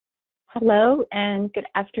Hello and good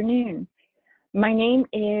afternoon. My name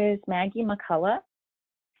is Maggie McCullough,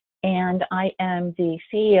 and I am the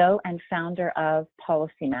CEO and founder of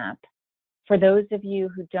PolicyMap. For those of you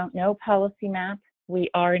who don't know PolicyMap, we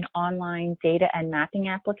are an online data and mapping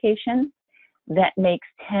application that makes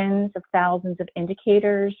tens of thousands of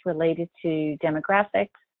indicators related to demographics,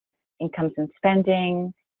 incomes and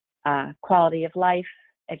spending, quality of life,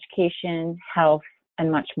 education, health,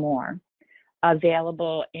 and much more,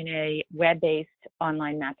 available in a web-based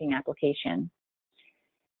online mapping application.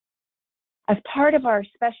 As part of our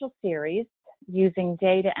special series, using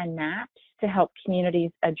data and maps to help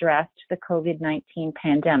communities address the COVID-19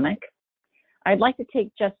 pandemic, I'd like to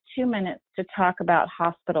take just 2 minutes to talk about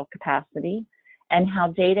hospital capacity and how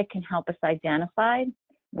data can help us identify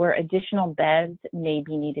where additional beds may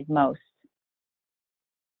be needed most.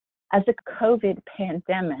 As the COVID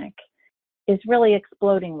pandemic is really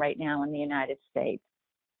exploding right now in the United States,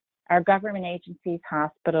 our government agencies,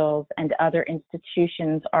 hospitals, and other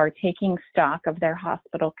institutions are taking stock of their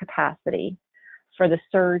hospital capacity for the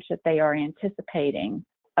surge that they are anticipating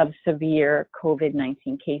of severe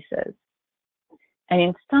COVID-19 cases. And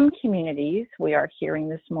in some communities, we are hearing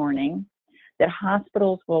this morning that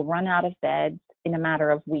hospitals will run out of beds in a matter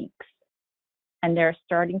of weeks. And they're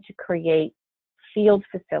starting to create field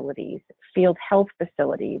facilities, field health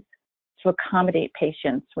facilities, to accommodate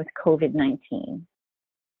patients with COVID-19.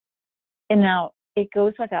 And now, it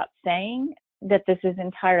goes without saying that this is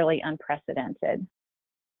entirely unprecedented.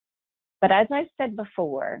 But as I said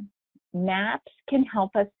before, maps can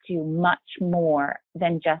help us do much more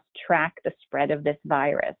than just track the spread of this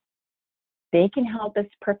virus. They can help us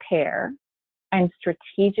prepare and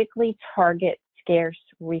strategically target scarce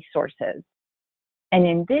resources. And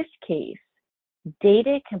in this case,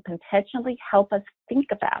 data can potentially help us think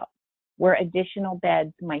about where additional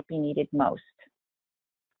beds might be needed most.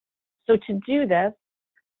 So to do this,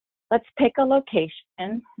 let's pick a location,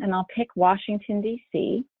 and I'll pick Washington,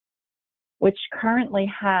 D.C., which currently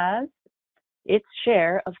has its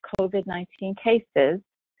share of COVID-19 cases,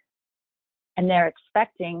 and they're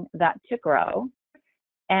expecting that to grow,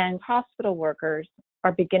 and hospital workers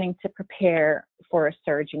are beginning to prepare for a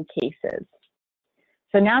surge in cases.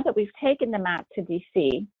 So now that we've taken the map to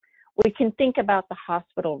D.C., we can think about the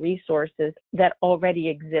hospital resources that already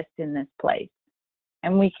exist in this place.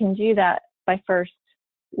 And we can do that by first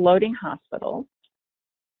loading hospitals.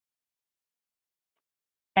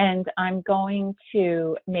 And I'm going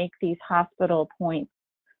to make these hospital points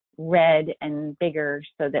red and bigger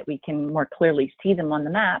so that we can more clearly see them on the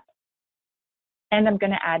map. And I'm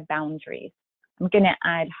going to add boundaries. I'm going to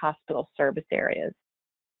add hospital service areas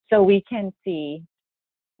so we can see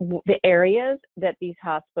the areas that these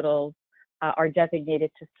hospitals are designated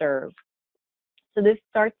to serve. So this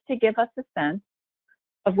starts to give us a sense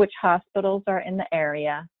of which hospitals are in the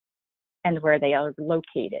area and where they are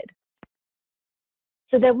located.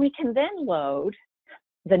 So that we can then load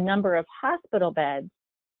the number of hospital beds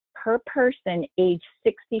per person age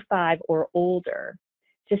 65 or older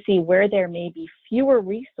to see where there may be fewer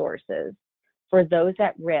resources for those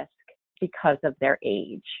at risk because of their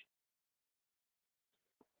age.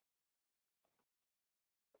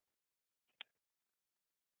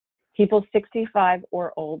 People 65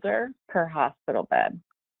 or older per hospital bed.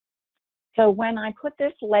 So when I put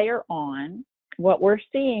this layer on, what we're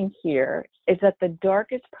seeing here is that the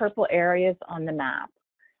darkest purple areas on the map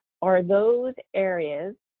are those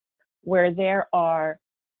areas where there are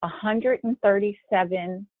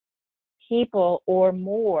 137 people or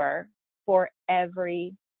more for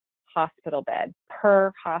every hospital bed,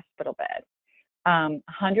 per hospital bed.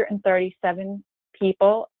 137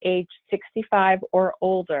 people age 65 or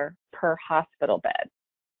older per hospital bed.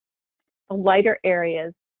 The lighter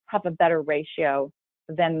areas have a better ratio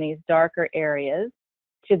than these darker areas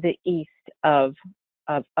to the east of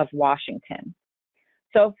Washington.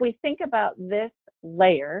 So if we think about this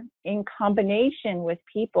layer in combination with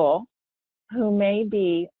people who may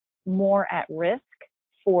be more at risk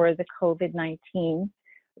for the COVID-19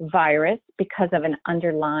 virus because of an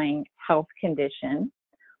underlying health condition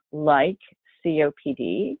like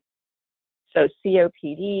COPD. So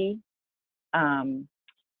COPD,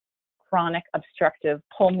 chronic obstructive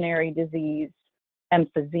pulmonary disease,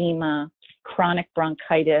 emphysema, chronic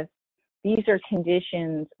bronchitis. These are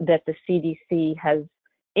conditions that the CDC has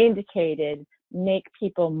indicated make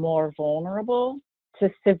people more vulnerable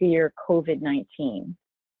to severe COVID-19.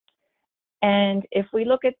 And if we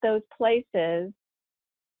look at those places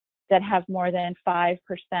that have more than 5%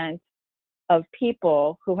 of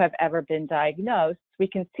people who have ever been diagnosed, we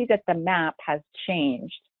can see that the map has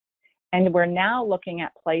changed. And we're now looking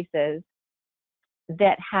at places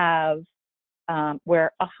that have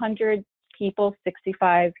where 100 people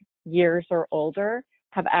 65 years or older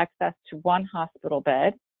have access to one hospital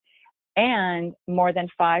bed, and more than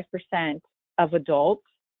 5% of adults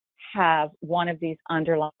have one of these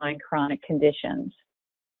underlying chronic conditions.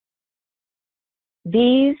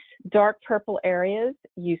 These dark purple areas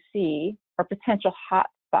you see are potential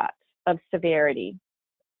hotspots of severity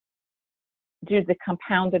due to the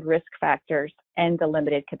compounded risk factors and the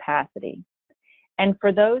limited capacity. And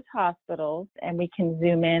for those hospitals, and we can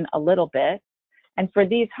zoom in a little bit, and for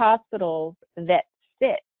these hospitals that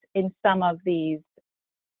sit in some of these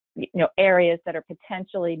areas that are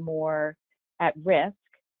potentially more at risk,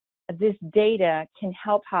 this data can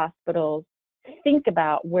help hospitals think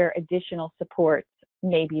about where additional supports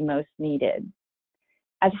may be most needed.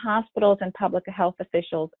 As hospitals and public health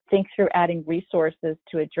officials think through adding resources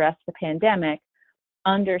to address the pandemic,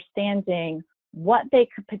 understanding what they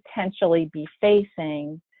could potentially be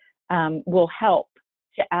facing will help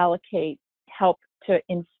to allocate, help to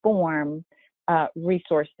inform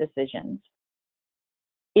resource decisions.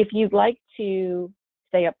 If you'd like to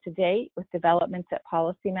stay up to date with developments at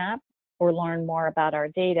PolicyMap or learn more about our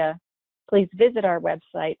data, please visit our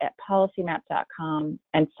website at policymap.com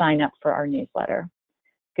and sign up for our newsletter.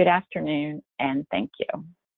 Good afternoon, and thank you.